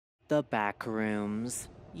The Backrooms.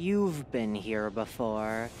 You've been here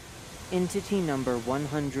before. Entity number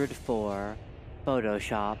 104.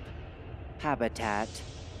 Photoshop. Habitat.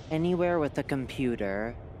 Anywhere with a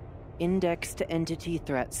computer. Indexed entity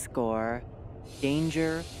threat score.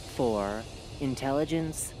 Danger 4.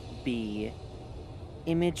 Intelligence B.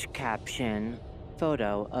 Image caption.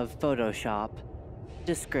 Photo of Photoshop.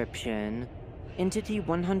 Description. Entity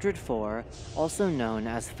 104, also known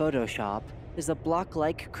as Photoshop, is a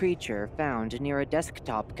block-like creature found near a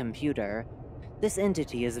desktop computer. This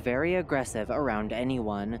entity is very aggressive around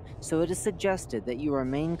anyone, so it is suggested that you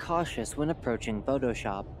remain cautious when approaching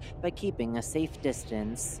Photoshop by keeping a safe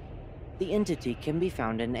distance. The entity can be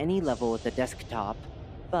found in any level with the desktop,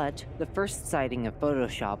 but the first sighting of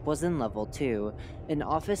Photoshop was in level 2, in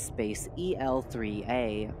office space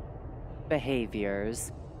EL3A.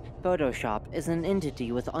 Behaviors. Photoshop is an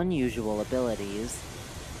entity with unusual abilities.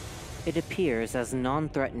 It appears as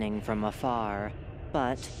non-threatening from afar,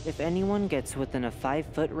 but if anyone gets within a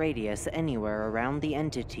 5-foot radius anywhere around the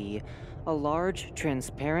entity, a large,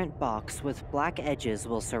 transparent box with black edges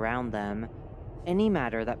will surround them. Any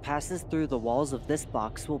matter that passes through the walls of this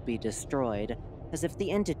box will be destroyed, as if the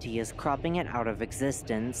entity is cropping it out of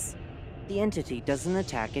existence. The entity doesn't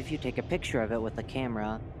attack if you take a picture of it with a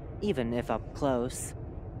camera, even if up close.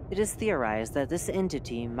 It is theorized that this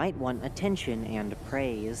entity might want attention and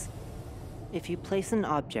praise. If you place an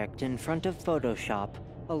object in front of Photoshop,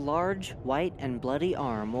 a large, white and bloody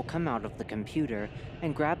arm will come out of the computer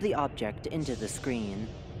and grab the object into the screen.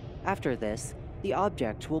 After this, the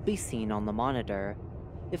object will be seen on the monitor.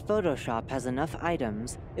 If Photoshop has enough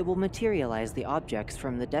items, it will materialize the objects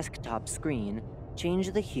from the desktop screen,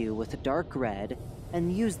 change the hue with dark red,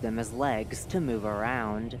 and use them as legs to move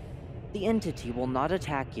around. The entity will not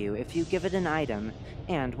attack you if you give it an item,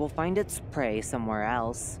 and will find its prey somewhere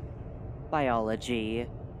else. Biology.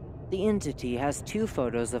 The entity has 2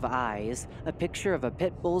 photos of eyes, a picture of a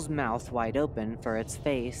pit bull's mouth wide open for its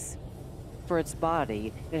face. For its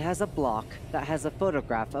body, it has a block that has a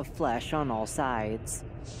photograph of flesh on all sides.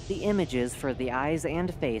 The images for the eyes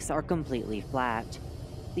and face are completely flat.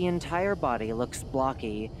 The entire body looks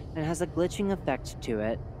blocky and has a glitching effect to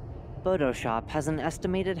it. Photoshop has an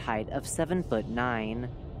estimated height of 7'9".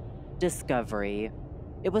 Discovery.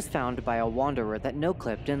 It was found by a wanderer that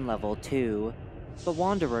no-clipped in level 2. The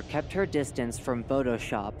wanderer kept her distance from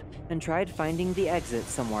Photoshop and tried finding the exit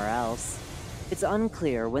somewhere else. It's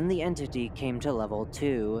unclear when the entity came to level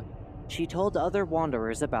 2. She told other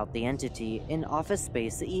wanderers about the entity in office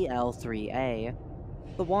space EL3A.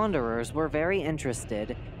 The wanderers were very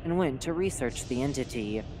interested and went to research the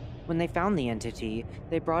entity. When they found the entity,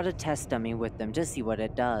 they brought a test dummy with them to see what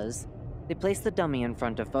it does. They placed the dummy in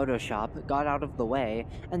front of Photoshop, got out of the way,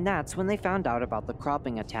 and that's when they found out about the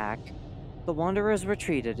cropping attack. The wanderers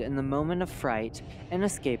retreated in the moment of fright and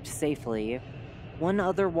escaped safely. One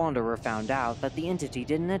other wanderer found out that the entity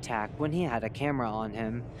didn't attack when he had a camera on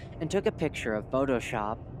him, and took a picture of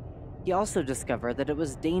Photoshop. He also discovered that it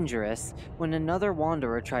was dangerous when another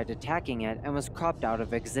wanderer tried attacking it and was cropped out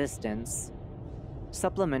of existence.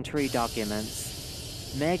 Supplementary documents.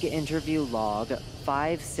 Meg interview log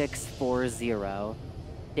 5640.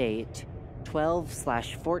 Date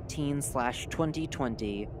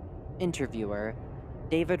 12/14/2020. Interviewer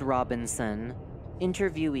David Robinson.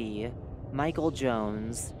 Interviewee Michael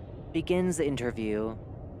Jones. Begins interview.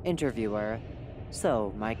 Interviewer: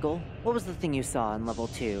 So, Michael, what was the thing you saw in level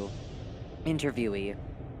 2? Interviewee: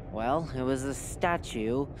 Well, it was a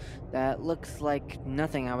statue that looks like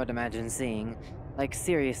nothing I would imagine seeing. Like,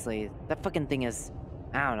 seriously, that fucking thing is,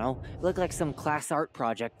 I don't know, it looked like some class art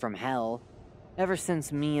project from hell. Ever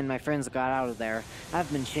since me and my friends got out of there,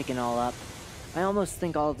 I've been shaken all up. I almost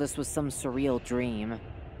think all of this was some surreal dream.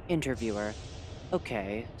 Interviewer: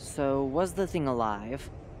 Okay, so was the thing alive?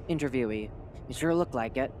 Interviewee: It sure looked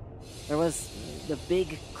like it. There was the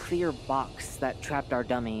big, clear box that trapped our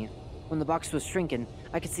dummy. When the box was shrinking,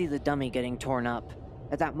 I could see the dummy getting torn up.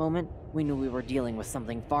 At that moment, we knew we were dealing with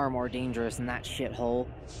something far more dangerous than that shithole.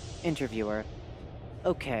 Interviewer: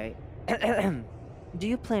 Okay. Do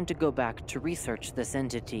you plan to go back to research this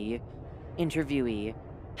entity? Interviewee: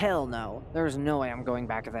 Hell no. There's no way I'm going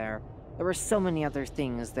back there. There were so many other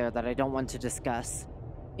things there that I don't want to discuss.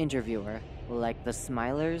 Interviewer: Like the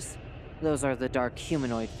Smilers? Those are the dark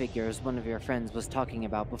humanoid figures one of your friends was talking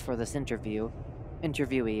about before this interview.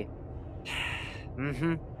 Interviewee: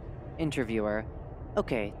 Interviewer: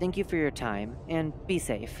 Okay, thank you for your time, and be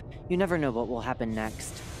safe. You never know what will happen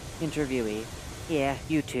next. Interviewee: Yeah,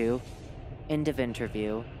 you too. End of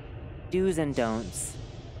interview. Do's and don'ts.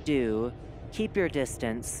 Do: Keep your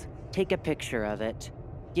distance. Take a picture of it.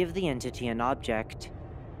 Give the entity an object.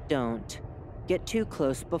 Don't get too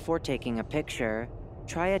close before taking a picture.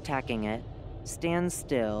 Try attacking it. Stand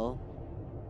still